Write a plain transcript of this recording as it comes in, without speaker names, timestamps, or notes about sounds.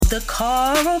The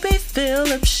Carl B.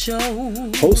 Phillips Show.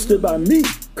 Hosted by me,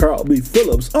 Carl B.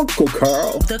 Phillips, Uncle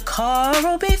Carl. The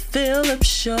Carl B. Phillips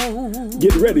Show.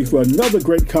 Get ready for another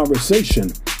great conversation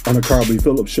on the Carl B.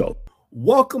 Phillips Show.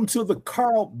 Welcome to the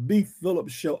Carl B.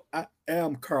 Phillips Show. I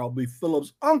am Carl B.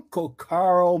 Phillips, Uncle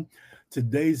Carl.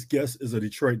 Today's guest is a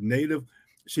Detroit native.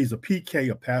 She's a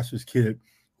PK, a pastor's kid,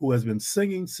 who has been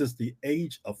singing since the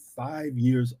age of 5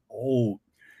 years old.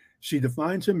 She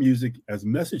defines her music as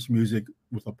message music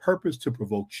with a purpose to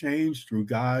provoke change through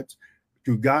God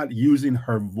using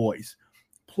her voice.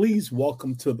 Please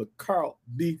welcome to the Carl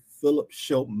B. Phillips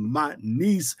Show, my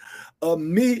niece,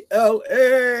 Amelia.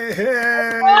 Hey,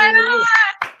 Uncle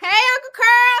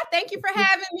Carl. Thank you for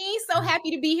having me. So happy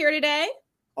to be here today.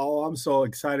 Oh, I'm so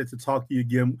excited to talk to you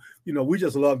again. You know, we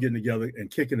just love getting together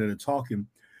and kicking it and talking.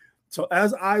 So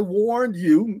as I warned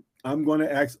you, I'm going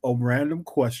to ask a random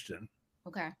question.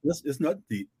 Okay. It's not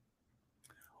deep.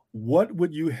 What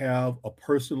would you have a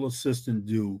personal assistant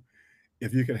do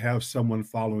if you could have someone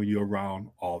following you around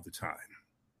all the time?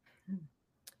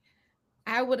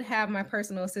 I would have my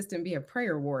personal assistant be a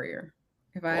prayer warrior.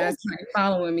 If I had somebody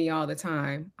following me all the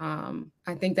time,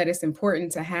 I think that it's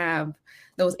important to have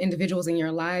those individuals in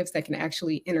your lives that can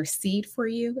actually intercede for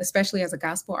you, especially as a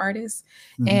gospel artist.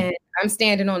 Mm-hmm. And I'm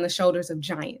standing on the shoulders of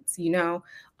giants, you know.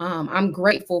 I'm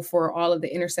grateful for all of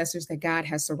the intercessors that God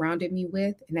has surrounded me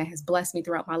with and that has blessed me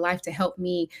throughout my life to help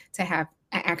me to have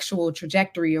an actual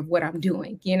trajectory of what I'm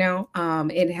doing, you know.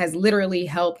 It has literally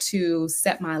helped to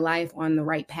set my life on the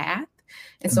right path.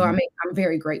 And so I'm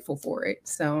very grateful for it.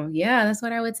 So, yeah, that's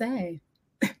what I would say.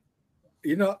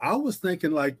 You know, I was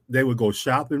thinking like they would go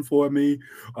shopping for me.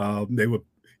 They would,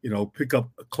 you know, pick up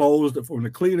clothes from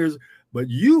the cleaners. But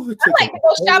you would I like to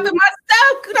go shopping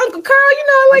myself, Uncle Carl. You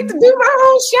know, I like to do my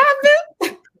own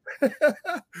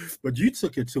shopping. But you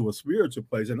took it to a spiritual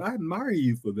place, and I admire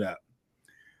you for that.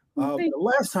 The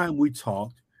last time we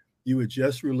talked, you had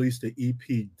just released the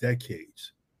EP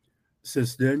Decades.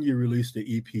 Since then, you released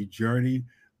the EP Journey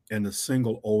and the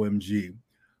single OMG.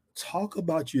 Talk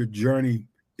about your journey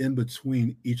in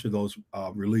between each of those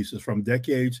releases, from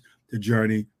Decades to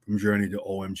Journey, from Journey to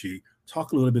OMG.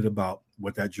 Talk a little bit about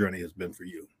what that journey has been for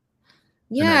you.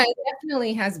 Yeah, it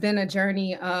definitely has been a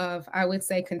journey of, I would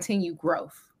say, continued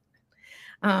growth.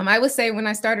 I would say when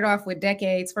I started off with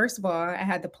Decades, first of all, I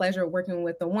had the pleasure of working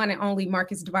with the one and only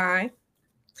Marcus Divine.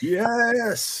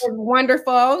 Yes. It was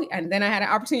wonderful. And then I had an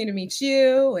opportunity to meet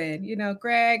you and, you know,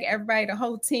 Greg, everybody, the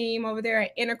whole team over there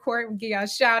at Intercourt. We'll give y'all a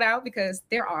shout out because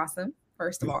they're awesome,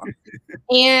 first of all.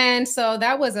 And so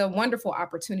that was a wonderful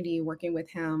opportunity working with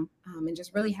him and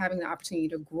just really having the opportunity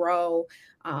to grow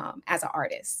as an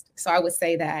artist. So I would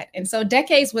say that. And so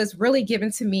Decades was really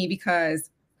given to me because,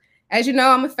 as you know,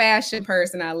 I'm a fashion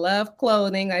person. I love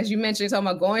clothing. As you mentioned, talking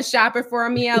about going shopping for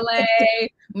me, LA,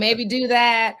 maybe do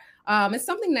that. It's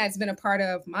something that's been a part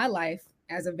of my life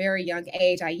as a very young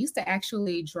age. I used to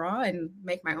actually draw and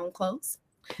make my own clothes.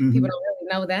 Mm-hmm. People don't really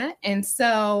know that. And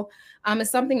so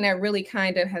it's something that really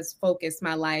kind of has focused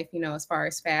my life, you know, as far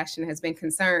as fashion has been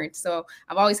concerned. So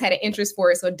I've always had an interest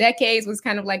for it. So Decades was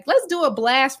kind of like, let's do a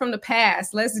blast from the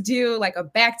past. Let's do like a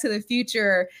Back to the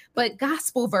Future, but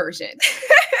gospel version.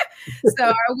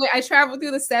 So I traveled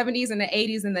through the 70s and the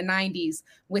 80s and the 90s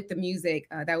with the music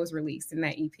that was released in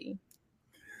that EP.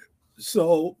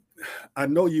 So I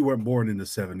know you weren't born in the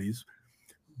 70s,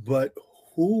 but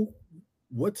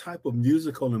what type of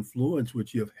musical influence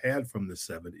would you have had from the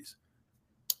 70s?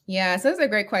 Yeah, so that's a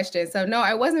great question. So no,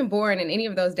 I wasn't born in any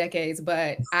of those decades,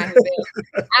 but I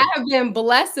have been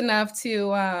blessed enough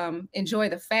to enjoy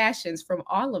the fashions from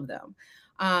all of them.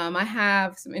 I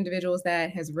have some individuals that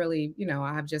has really, you know,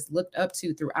 I've just looked up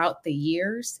to throughout the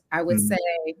years. I would say,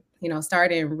 you know,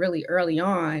 starting really early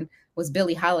on was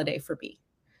Billie Holiday for me.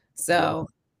 So,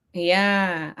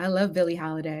 yeah, I love Billie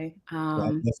Holiday.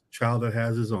 God bless the child that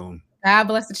has his own. God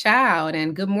bless the child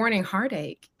and Good Morning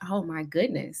Heartache. Oh, my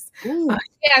goodness.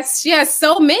 Yes,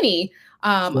 so many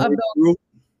of those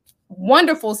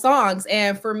wonderful songs.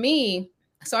 And for me,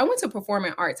 so I went to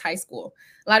Performing Arts High School.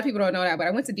 A lot of people don't know that, but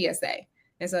I went to DSA.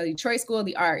 And so Detroit School of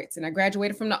the Arts. And I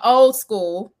graduated from the old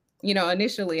school. You know,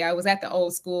 initially, I was at the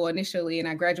old school initially, and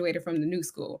I graduated from the new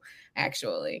school,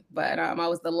 actually. But I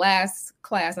was the last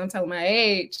class. I'm telling my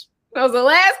age. I was the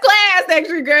last class to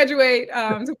actually graduate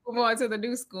to move on to the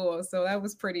new school. So that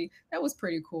was pretty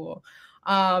cool.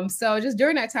 So just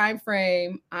during that time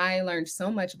frame, I learned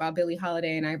so much about Billie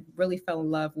Holiday, and I really fell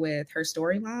in love with her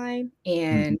storyline.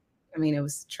 And I mean, it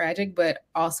was tragic, but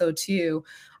also too,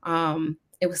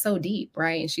 it was so deep,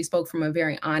 right? And she spoke from a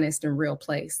very honest and real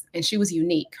place. And she was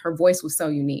unique. Her voice was so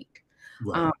unique.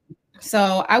 Wow.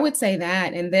 So I would say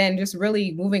that, and then just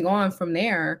really moving on from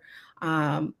there.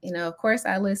 Of course,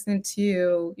 I listened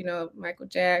to, Michael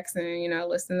Jackson,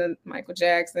 listen to Michael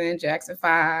Jackson, Jackson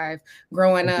 5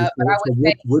 growing Okay, up. But I so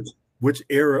would say which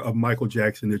era of Michael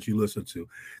Jackson did you listen to?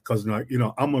 Because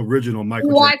I'm original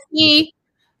Michael Jackson. PYT.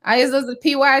 I used to listen to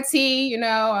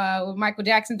PYT, with Michael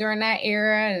Jackson during that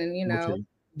era, and Okay.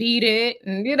 Beat It,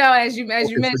 and as you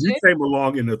mentioned, So you came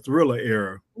along in the Thriller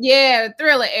era. yeah, the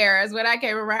Thriller era is when I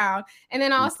came around, and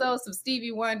then also some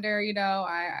Stevie Wonder.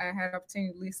 I had an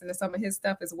opportunity to listen to some of his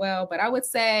stuff as well. But I would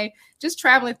say just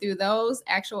traveling through those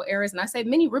actual eras, and I say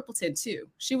Minnie Riperton too.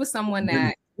 She was someone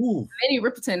that Minnie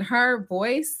Riperton, her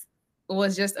voice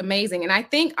was just amazing, and I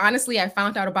think honestly, I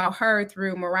found out about her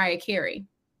through Mariah Carey.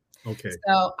 Okay.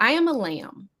 So I am a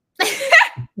lamb.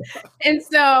 And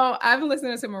so I've been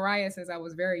listening to Mariah since I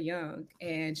was very young.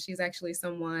 And she's actually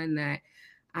someone that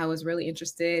I was really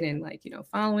interested in,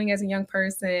 following as a young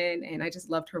person. And I just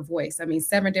loved her voice. I mean,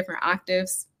 7 different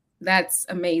octaves. That's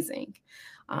amazing.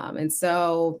 And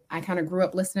so I kind of grew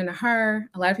up listening to her.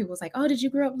 A lot of people was like, "Oh, did you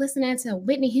grow up listening to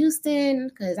Whitney Houston?"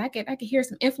 Because I could hear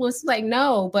some influence. Like,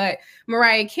 no, but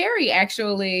Mariah Carey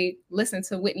actually listened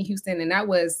to Whitney Houston, and that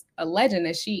was a legend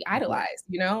that she idolized,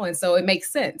 And so it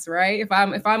makes sense, right? If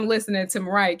I'm listening to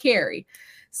Mariah Carey,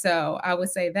 so I would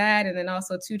say that, and then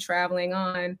also too traveling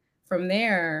on from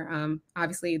there.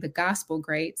 Obviously the gospel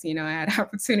greats. I had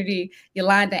opportunity.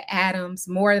 Yolanda Adams,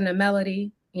 More Than a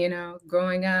Melody.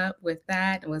 Growing up with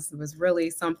that was really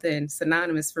something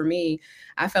synonymous for me.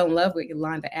 I fell in love with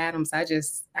Yolanda Adams. I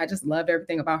just loved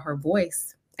everything about her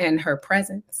voice and her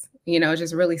presence,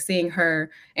 just really seeing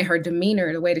her and her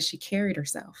demeanor, the way that she carried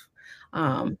herself.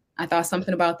 I thought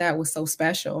something about that was so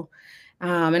special.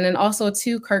 And then also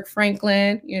too, Kirk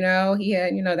Franklin, he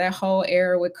had, that whole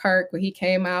era with Kirk when he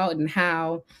came out, and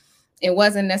how it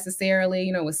wasn't necessarily,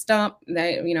 with Stump,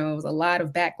 that, it was a lot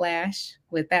of backlash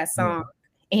with that song.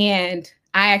 And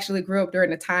I actually grew up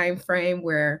during a time frame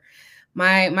where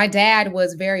my dad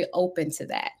was very open to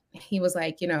that. He was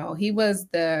like, he was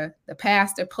the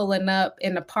pastor pulling up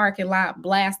in the parking lot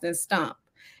blasting Stump.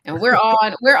 And we're all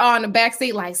in the back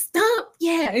seat like, Stump,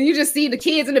 yeah. And you just see the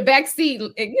kids in the back seat,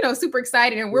 super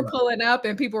excited. And we're pulling up,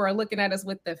 and people are looking at us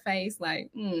with the face like,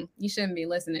 you shouldn't be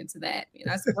listening to that.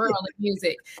 That's worldly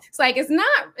music. It's like, it's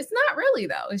not really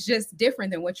though. It's just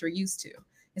different than what you're used to.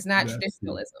 It's not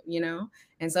traditionalism,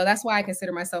 And so that's why I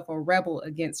consider myself a rebel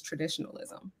against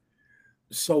traditionalism.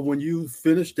 So when you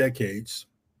finish Decades,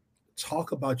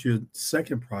 talk about your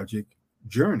second project,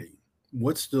 Journey.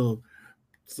 What's the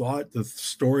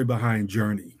story behind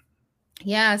Journey?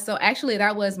 Yeah, so actually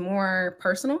that was more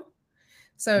personal.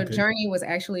 So Journey was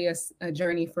actually a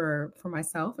journey for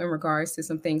myself in regards to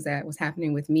some things that was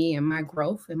happening with me and my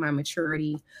growth and my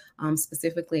maturity,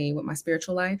 specifically with my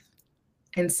spiritual life.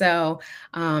 And so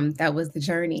that was the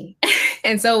journey.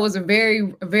 And so it was a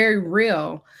very, very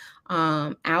real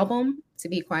album, to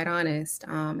be quite honest.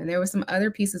 And there were some other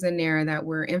pieces in there that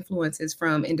were influences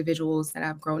from individuals that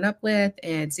I've grown up with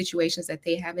and situations that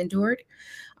they have endured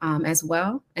as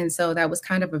well. And so that was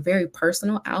kind of a very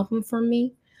personal album for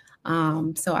me.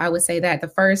 So I would say that the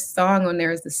first song on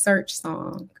there is the Search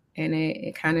song. And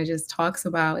it kind of just talks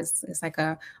about, it's like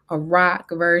a rock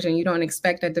version. You don't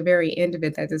expect at the very end of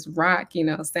it that this rock,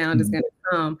 sound is going to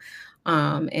come.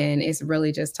 And it's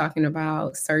really just talking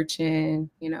about searching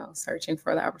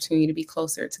for the opportunity to be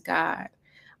closer to God.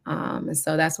 And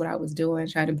so that's what I was doing,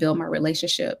 trying to build my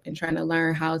relationship and trying to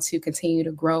learn how to continue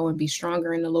to grow and be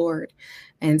stronger in the Lord.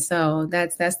 And so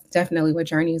that's definitely what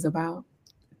Journey is about.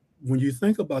 When you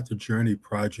think about the Journey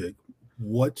project,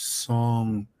 what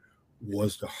song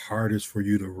was the hardest for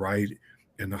you to write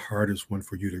and the hardest one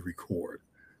for you to record,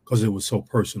 because it was so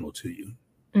personal to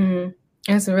you?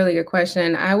 That's a really good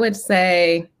question. I would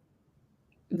say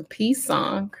the Peace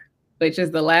song, which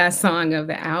is the last song of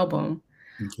the album.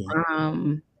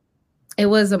 It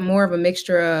was more of a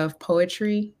mixture of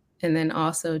poetry and then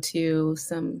also to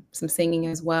some singing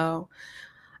as well.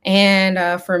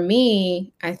 And for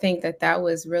me, I think that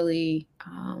was really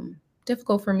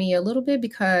difficult for me a little bit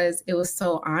because it was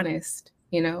so honest,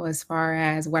 as far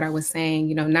as what I was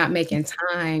saying, not making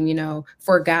time,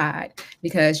 for God,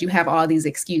 because you have all these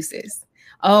excuses.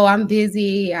 Oh, I'm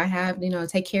busy. I have,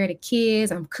 take care of the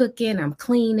kids. I'm cooking, I'm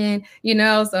cleaning,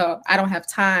 so I don't have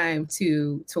time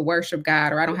to worship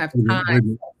God, or I don't have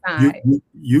time.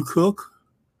 You cook?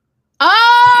 Oh,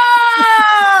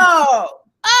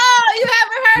 you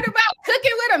haven't heard about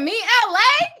Cooking with a Meat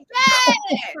LA? Yes.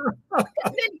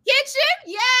 In the kitchen?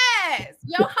 Yes.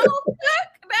 Your home cook?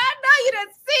 I know you done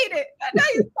seen it. I know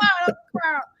you saw it on the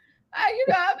crowd.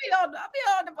 I'll be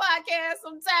on the podcast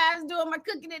sometimes doing my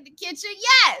cooking in the kitchen.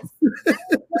 Yes.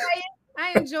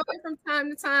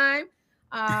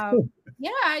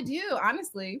 Yeah, I do.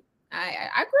 Honestly,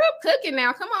 I grew up cooking.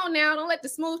 Now, come on, now, don't let the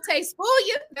smooth taste fool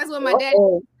you. That's what my dad.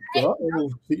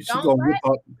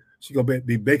 She gonna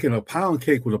be baking a pound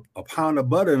cake with a pound of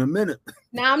butter in a minute.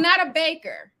 Now, I'm not a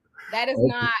baker. That is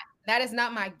Okay. that is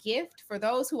not my gift. For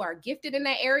those who are gifted in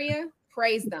that area,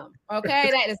 praise them.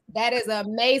 Okay, that is an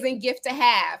amazing gift to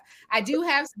have. I do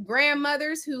have some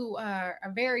grandmothers who are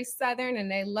very Southern, and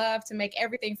they love to make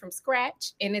everything from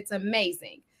scratch, and it's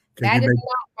amazing. That is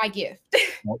not my gift.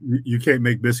 You can't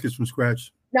make biscuits from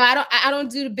scratch. No, I don't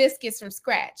do the biscuits from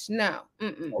scratch. No,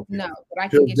 Okay. no. But I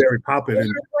can get you hot water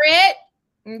bread.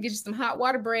 And get you some hot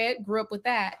water bread. Grew up with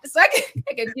that, so I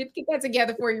can get that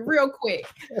together for you real quick.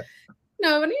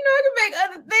 No, but I can make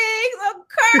other things. Oh,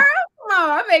 Carl,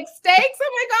 I make steaks. I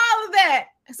make all of that.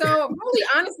 So really,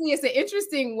 honestly, it's an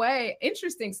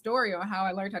interesting story on how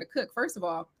I learned how to cook. First of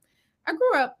all, I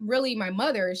grew up my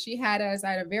mother, she had us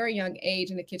at a very young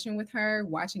age in the kitchen with her,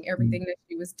 watching everything that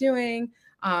she was doing.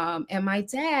 And my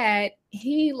dad,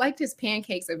 he liked his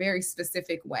pancakes a very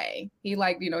specific way. He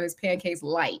liked, his pancakes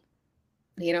light.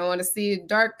 He don't want to see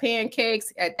dark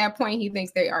pancakes. At that point, he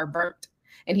thinks they are burnt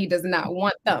and he does not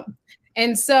want them.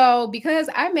 And so because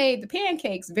I made the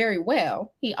pancakes very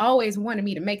well, he always wanted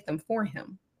me to make them for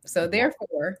him. So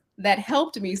therefore, that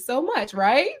helped me so much,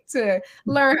 right? To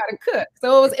learn how to cook.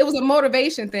 So it was a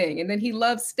motivation thing. And then he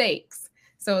loves steaks.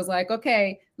 So it's like,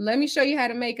 okay, let me show you how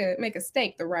to make a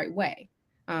steak the right way.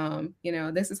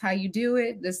 This is how you do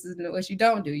it. This is what you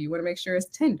don't do. You want to make sure it's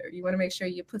tender. You want to make sure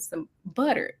you put some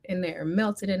butter in there,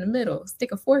 melt it in the middle,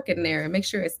 stick a fork in there and make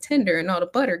sure it's tender and all the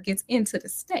butter gets into the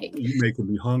steak. You're making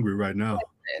me hungry right now.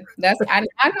 I know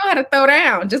how to throw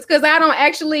down just because I don't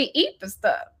actually eat the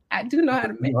stuff. I do know how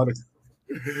to make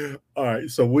it. All right.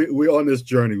 So we're on this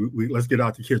journey. Let's get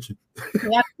out the kitchen.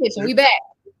 We back.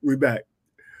 We're back.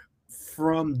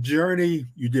 From Journey,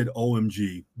 you did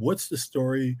OMG. What's the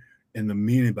story and the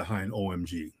meaning behind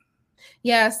OMG?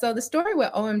 Yeah, so the story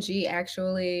with OMG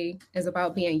actually is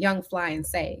about being young, fly, and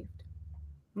saved.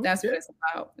 That's what it's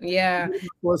about. Yeah.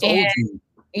 What's and,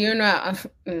 OG?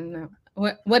 No.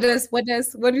 What do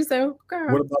you say,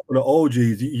 girl? What about for the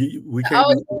OGs? We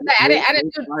can't. I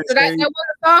didn't do that. That was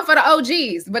a song for the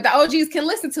OGs, but the OGs can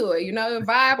listen to it, and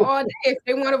vibe all day if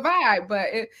they want to vibe. But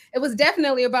it was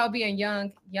definitely about being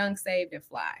young, saved, and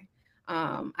fly.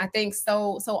 I think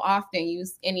so often you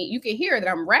can hear that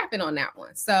I'm rapping on that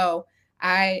one. So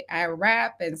I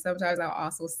rap, and sometimes I'll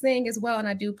also sing as well, and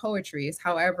I do poetry. It's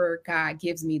however God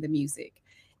gives me the music.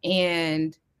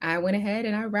 And I went ahead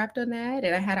and I rapped on that,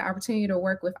 and I had an opportunity to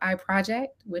work with iProject,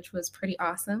 which was pretty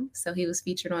awesome. So he was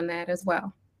featured on that as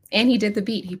well, and he did the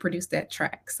beat. He produced that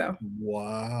track. So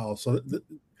wow. So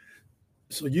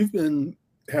you've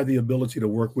had the ability to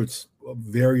work with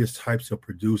various types of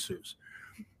producers.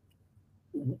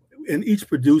 In each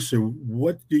producer,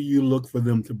 what do you look for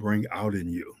them to bring out in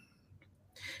you?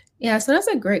 Yeah, so that's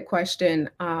a great question.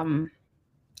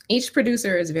 Each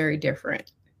producer is very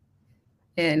different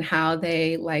in how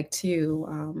they like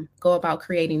to go about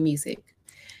creating music.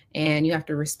 And you have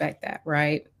to respect that,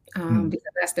 right? Because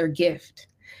that's their gift.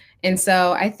 And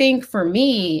so I think for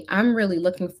me, I'm really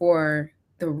looking for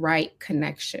the right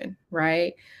connection,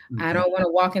 right? Mm-hmm. I don't want to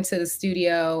walk into the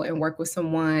studio and work with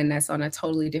someone that's on a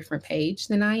totally different page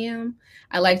than I am.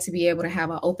 I like to be able to have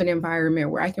an open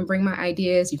environment where I can bring my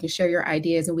ideas, you can share your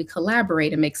ideas, and we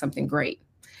collaborate and make something great.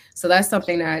 So that's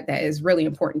something that is really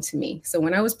important to me. So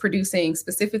when I was producing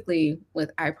specifically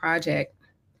with iProject,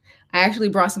 I actually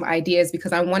brought some ideas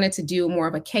because I wanted to do more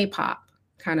of a K-pop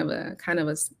kind of a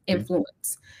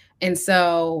influence. And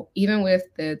so even with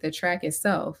the track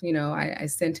itself, I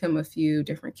sent him a few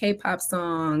different K-pop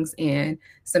songs and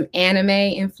some anime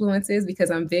influences because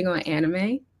I'm big on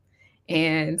anime.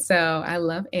 And so I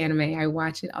love anime. I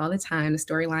watch it all the time. The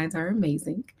storylines are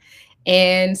amazing.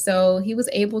 And so he was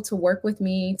able to work with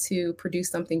me to produce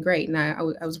something great. And I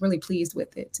was really pleased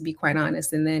with it, to be quite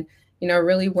honest. And then,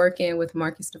 really working with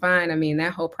Marcus Divine, I mean,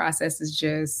 that whole process is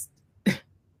just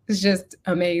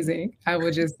amazing. I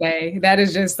would just say that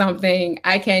is just something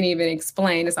I can't even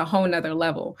explain. It's a whole nother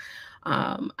level.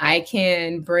 I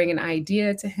can bring an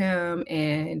idea to him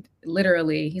and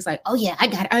literally he's like, oh yeah, I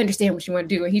got it. I understand what you want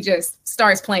to do. And he just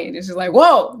starts playing. It's just like,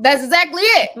 whoa, that's exactly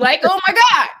it. Like, oh my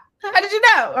God, how did you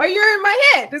know? Oh, you're in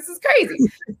my head. This is crazy.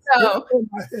 So in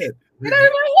my head.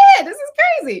 This is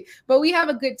crazy. But we have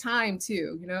a good time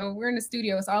too. We're in the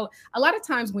studio. So a lot of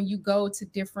times when you go to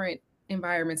different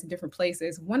environments and different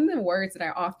places, one of the words that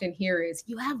I often hear is,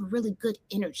 you have really good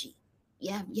energy.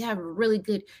 You have really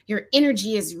good, your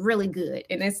energy is really good.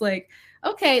 And it's like,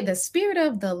 okay, the Spirit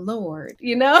of the Lord,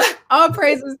 all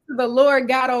praises to the Lord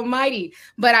God Almighty.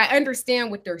 But I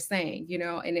understand what they're saying,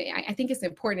 and I think it's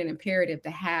important and imperative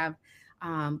to have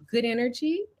good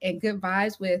energy and good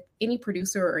vibes with any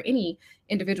producer or any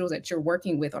individuals that you're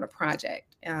working with on a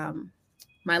project.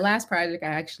 My last project,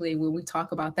 when we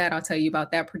talk about that, I'll tell you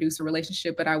about that producer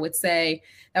relationship. But I would say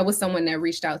that was someone that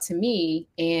reached out to me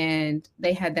and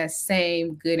they had that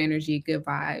same good energy, good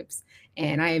vibes.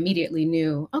 And I immediately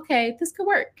knew, okay, this could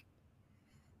work.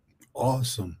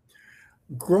 Awesome.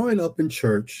 Growing up in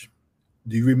church,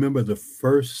 do you remember the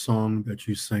first song that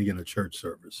you sang in a church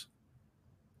service?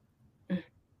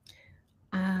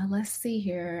 Let's see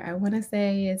here. I want to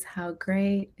say it's How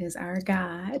Great Is Our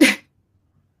God.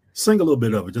 Sing a little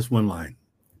bit of it, just one line.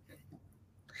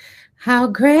 How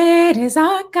great is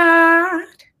our God?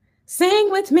 Sing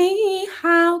with me.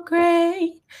 How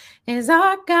great is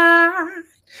our God?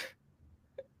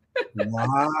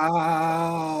 Wow.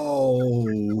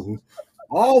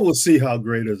 All will see how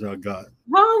great is our God.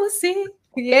 All will see.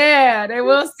 Yeah, they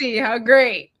will see how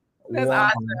great. That's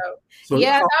awesome. So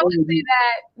yeah, I would say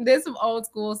that there's some old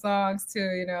school songs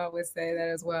too, I would say that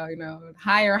as well,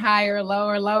 higher, higher,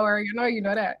 lower, lower, you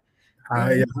know that.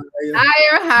 Higher,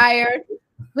 higher, higher.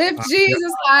 Lift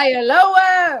Jesus higher,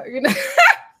 lower.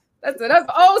 That's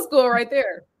old school right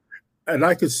there. And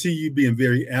I could see you being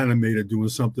very animated doing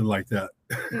something like that.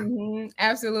 Mm-hmm.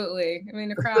 Absolutely. I mean,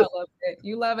 the crowd loves it.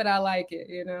 You love it, I like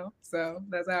it, So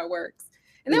that's how it works.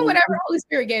 And then whatever Holy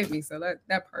Spirit gave me, so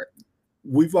that part.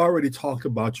 We've already talked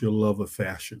about your love of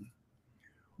fashion.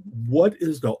 What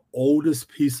is the oldest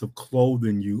piece of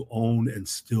clothing you own and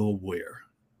still wear?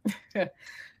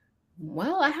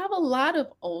 Well, I have a lot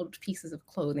of old pieces of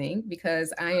clothing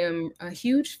because I am a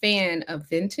huge fan of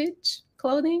vintage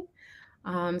clothing.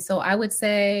 So I would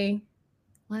say,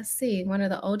 let's see, one of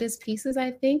the oldest pieces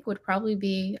I think would probably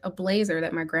be a blazer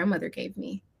that my grandmother gave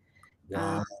me.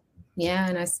 Wow. Yeah,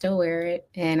 and I still wear it.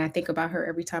 And I think about her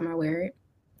every time I wear it.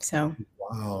 So.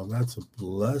 Wow, that's a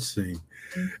blessing.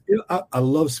 I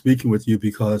love speaking with you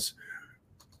because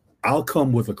I'll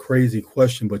come with a crazy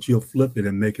question, but you'll flip it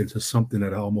and make it into something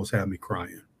that almost had me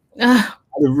crying. I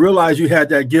didn't realize you had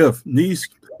that gift, niece.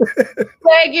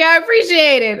 Thank you. I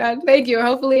appreciate it. Thank you.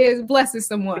 Hopefully it blesses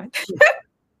someone.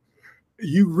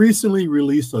 You recently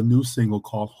released a new single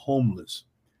called Homeless.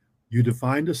 You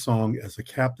defined the song as a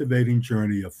captivating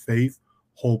journey of faith,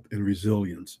 hope, and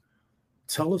resilience.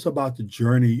 Tell us about the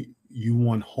journey you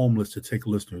want Homeless to take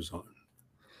listeners on.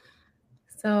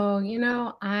 So,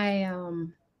 I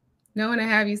don't want to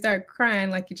have you start crying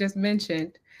like you just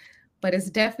mentioned, but it's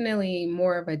definitely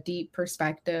more of a deep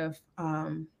perspective.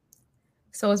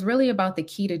 So it's really about the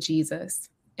key to Jesus,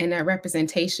 and that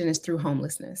representation is through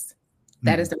homelessness.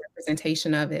 That is the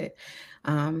representation of it.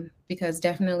 Because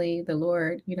definitely the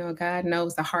Lord, God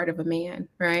knows the heart of a man,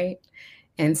 right?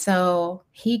 And so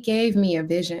he gave me a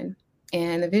vision.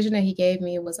 And the vision that he gave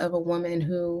me was of a woman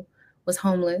who was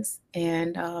homeless.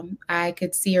 And I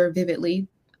could see her vividly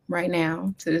right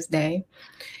now to this day.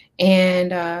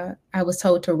 And I was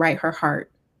told to write her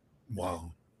heart.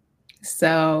 Wow.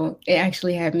 So it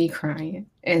actually had me crying.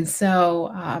 And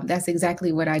so that's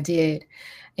exactly what I did.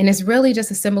 And it's really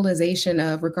just a symbolization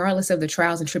of, regardless of the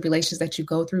trials and tribulations that you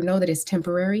go through, know that it's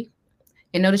temporary,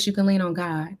 and know that you can lean on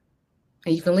God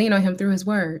and you can lean on him through his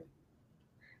word.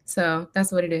 So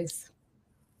that's what it is.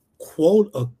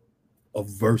 Quote a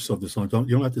verse of the song.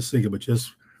 You don't have to sing it, but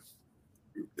just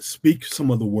speak some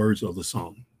of the words of the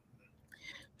song.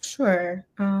 Sure.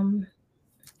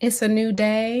 It's a new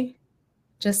day.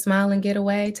 Just smile and get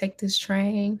away. Take this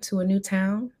train to a new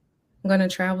town. I'm going to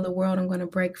travel the world. I'm going to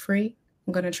break free.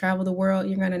 I'm going to travel the world.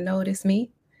 You're going to notice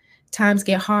me. Times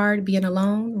get hard being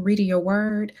alone, reading your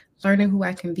word, learning who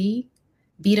I can be,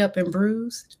 beat up and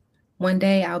bruised. One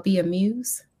day I'll be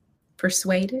amused,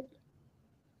 persuaded.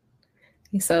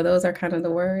 So those are kind of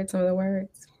some of the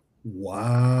words.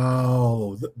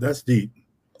 Wow. That's deep.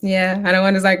 Yeah. I don't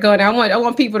want to go down. I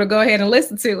want people to go ahead and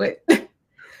listen to it.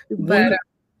 But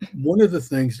one of the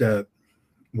things that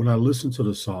when I listened to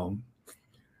the song,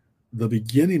 the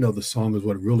beginning of the song is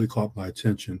what really caught my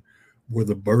attention, where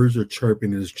the birds are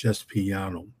chirping and it's just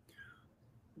piano.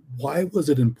 Why was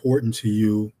it important to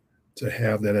you to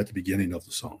have that at the beginning of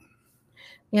the song?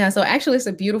 Yeah, so actually it's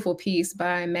a beautiful piece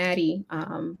by Maddie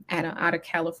out of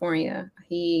California.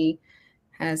 He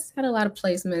has had a lot of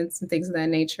placements and things of that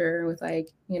nature with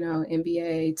NBA,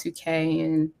 2K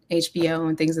and HBO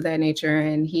and things of that nature.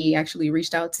 And he actually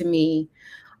reached out to me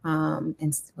and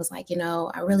was like,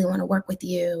 I really want to work with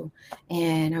you,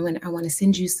 and I want to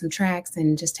send you some tracks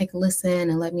and just take a listen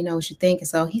and let me know what you think. And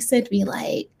so he sent me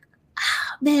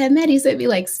man, Maddie sent me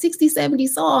like 60, 70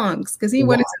 songs because he Wow.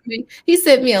 wanted to he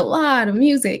sent me a lot of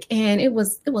music. And it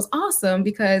was awesome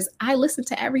because I listened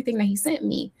to everything that he sent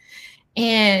me.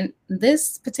 And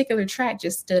this particular track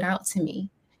just stood out to me.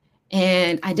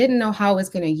 And I didn't know how I was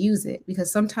going to use it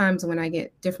because sometimes when I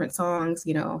get different songs,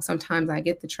 you know, sometimes I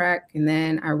get the track and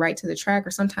then I write to the track,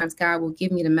 or sometimes God will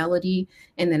give me the melody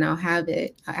and then I'll have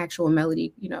it, an actual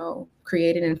melody, you know,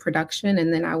 created in production,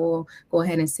 and then I will go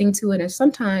ahead and sing to it. And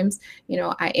sometimes, you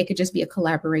know, it could just be a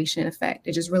collaboration effect.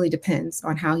 It just really depends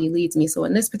on how he leads me. So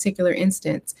in this particular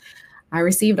instance, I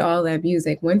received all that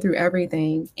music, went through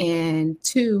everything, and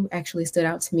two actually stood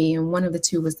out to me. And one of the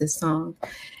two was this song.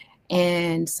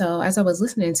 And so as I was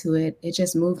listening to it, it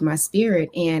just moved my spirit.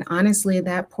 And honestly,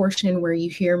 that portion where you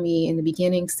hear me in the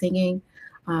beginning singing,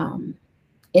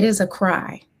 it is a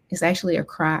cry. It's actually a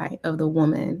cry of the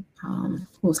woman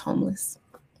who's homeless.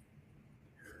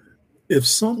 If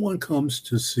someone comes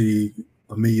to see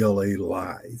Me.LA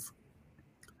live,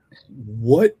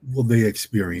 what will they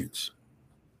experience?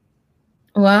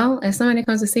 Well, if somebody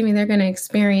comes to see me, they're going to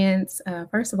experience,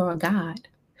 first of all, God.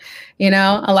 You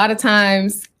know, a lot of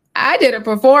times I did a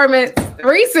performance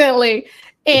recently,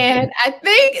 and I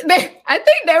think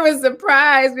they were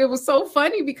surprised. It was so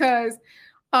funny because,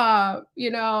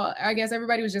 you know, I guess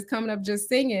everybody was just coming up just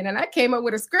singing, and I came up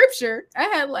with a scripture. I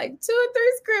had like 2 or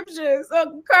 3 scriptures,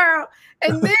 Uncle Carl,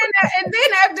 and then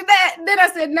after that, then I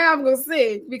said, "Now I'm gonna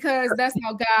sing," because that's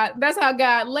how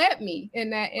God led me in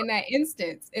that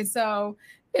instance, and so.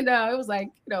 You know, it was like,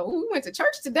 you know, we went to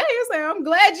church today. I was like, I'm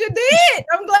glad you did.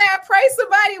 I'm glad I prayed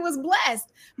somebody was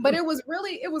blessed. But it was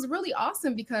really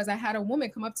awesome because I had a woman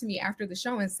come up to me after the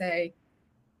show and say,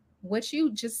 what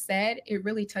you just said, it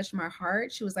really touched my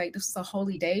heart. She was like, this is a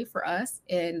holy day for us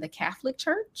in the Catholic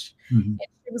Church. Mm-hmm. And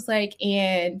it was like,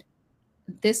 and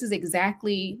this is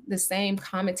exactly the same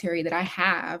commentary that I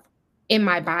have in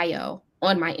my bio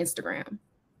on my Instagram.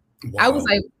 Wow. I was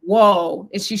like, whoa.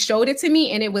 And she showed it to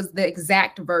me and it was the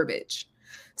exact verbiage.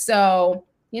 So,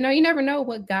 you know, you never know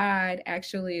what God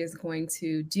actually is going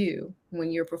to do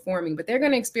when you're performing, but they're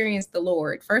going to experience the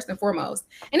Lord first and foremost.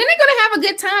 And then they're going to have a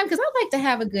good time because I like to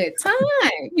have a good time.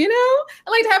 You know, I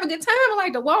like to have a good time. I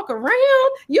like to walk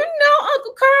around. You know,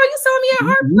 Uncle Carl, you saw me at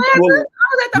Hart Plaza. I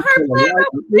was at the Hart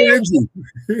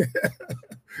Plaza.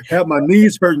 Have my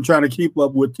knees hurting trying to keep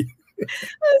up with you. I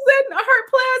was at Hart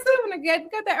Plaza when I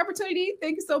got that opportunity.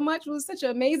 Thank you so much. It was such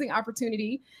an amazing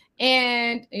opportunity.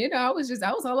 And, you know, I was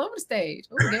all over the stage.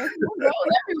 I was everywhere.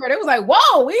 It was like,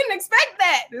 whoa, we didn't expect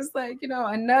that. It's like, you know,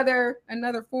 another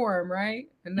forum, right?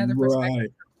 Another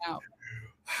perspective. Right.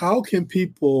 How can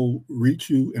people reach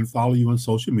you and follow you on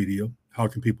social media? How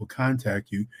can people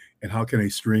contact you? And how can they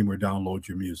stream or download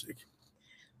your music?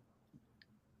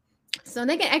 So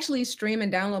they can actually stream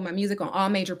and download my music on all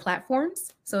major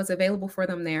platforms. So it's available for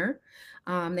them there.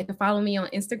 They can follow me on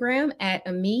Instagram at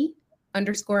ami_l.a.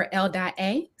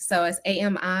 So it's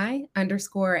AMI_L.a.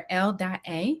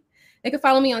 They can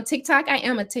follow me on TikTok. I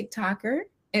am a TikToker.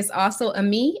 It's also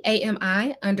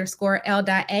AMI_L.a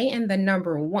and the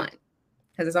number 1.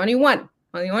 Because it's only one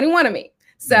of me.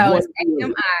 So it's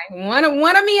AMI, one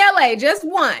of me LA, just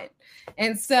one.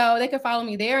 And so they can follow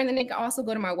me there. And then they can also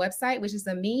go to my website, which is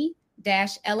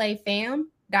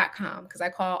ami-lafam.com, because I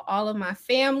call all of my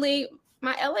family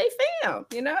my LA fam.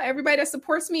 You know, everybody that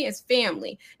supports me is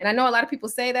family. And I know a lot of people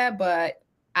say that, but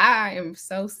I am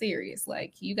so serious.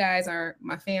 Like, you guys are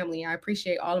my family. I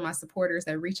appreciate all of my supporters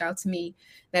that reach out to me,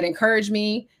 that encourage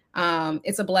me.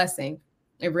 It's a blessing.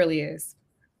 It really is.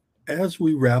 As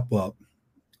we wrap up,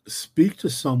 speak to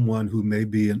someone who may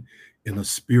be in a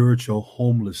spiritual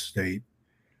homeless state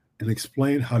and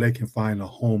explain how they can find a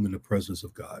home in the presence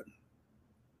of God.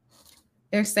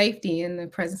 There's safety in the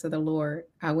presence of the Lord.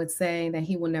 I would say that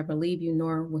he will never leave you,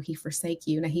 nor will he forsake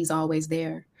you, and that he's always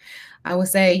there. I would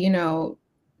say, you know,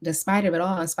 in spite of it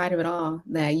all,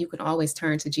 that you can always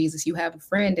turn to Jesus. You have a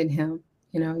friend in him.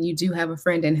 You know, you do have a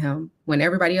friend in him. When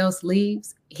everybody else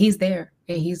leaves, he's there,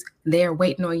 and he's there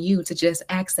waiting on you to just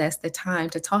access the time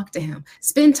to talk to him.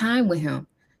 Spend time with him.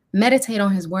 Meditate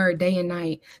on his word day and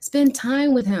night. Spend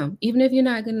time with him. Even if you're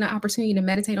not getting the opportunity to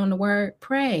meditate on the word,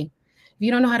 pray. If you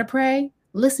don't know how to pray,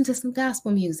 listen to some gospel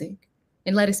music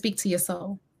and let it speak to your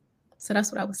soul. So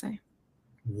that's what I would say.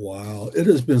 Wow. It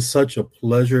has been such a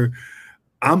pleasure.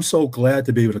 I'm so glad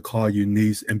to be able to call you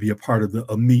niece and be a part of the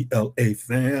Me.LA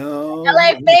fam.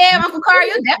 LA fam, Uncle Carl,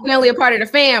 you're definitely a part of the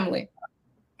family.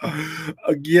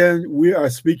 Again, we are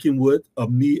speaking with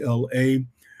Me.LA.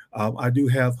 I do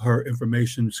have her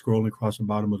information scrolling across the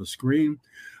bottom of the screen,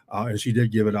 and she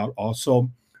did give it out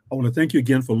also. I want to thank you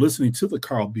again for listening to the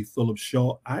Carl B. Phillips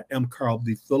Show. I am Carl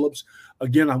B. Phillips.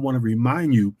 Again, I want to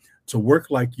remind you to work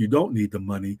like you don't need the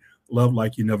money, love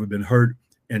like you never been hurt,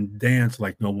 and dance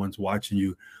like no one's watching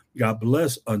you. God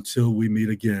bless until we meet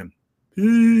again.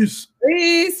 Peace.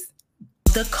 Peace.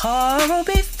 The Carl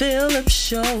B. Phillips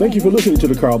Show. Thank you for listening to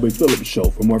the Carl B. Phillips Show.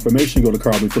 For more information, go to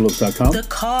carlbphillips.com. The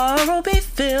Carl B.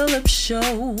 Phillips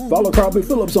Show. Follow Carl B.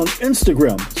 Phillips on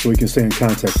Instagram so we can stay in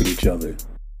contact with each other.